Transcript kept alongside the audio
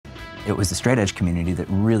It was the straight edge community that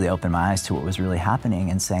really opened my eyes to what was really happening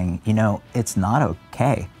and saying, you know, it's not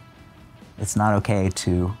okay. It's not okay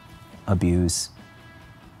to abuse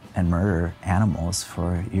and murder animals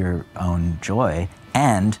for your own joy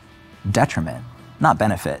and detriment, not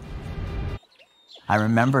benefit. I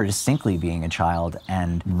remember distinctly being a child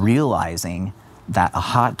and realizing that a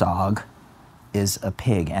hot dog is a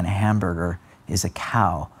pig and a hamburger is a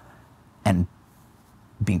cow, and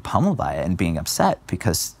being pummeled by it and being upset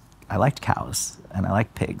because I liked cows and I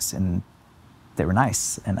liked pigs and they were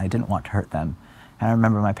nice and I didn't want to hurt them. And I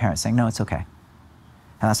remember my parents saying, no, it's okay.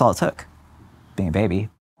 And that's all it took, being a baby.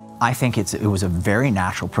 I think it was a very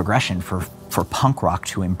natural progression for punk rock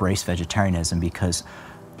to embrace vegetarianism, because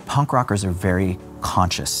punk rockers are very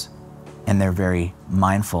conscious and they're very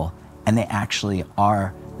mindful and they actually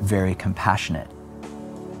are very compassionate.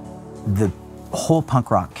 The whole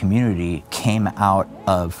punk rock community came out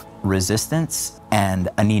of resistance and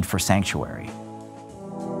a need for sanctuary.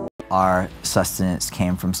 Our sustenance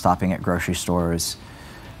came from stopping at grocery stores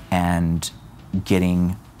and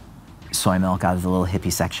getting soy milk out of the little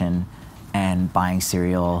hippie section and buying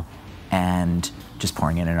cereal and just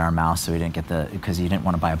pouring it in our mouth so we didn't get because you didn't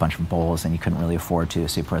want to buy a bunch of bowls and you couldn't really afford to,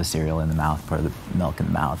 so you pour the cereal in the mouth, pour the milk in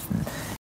the mouth.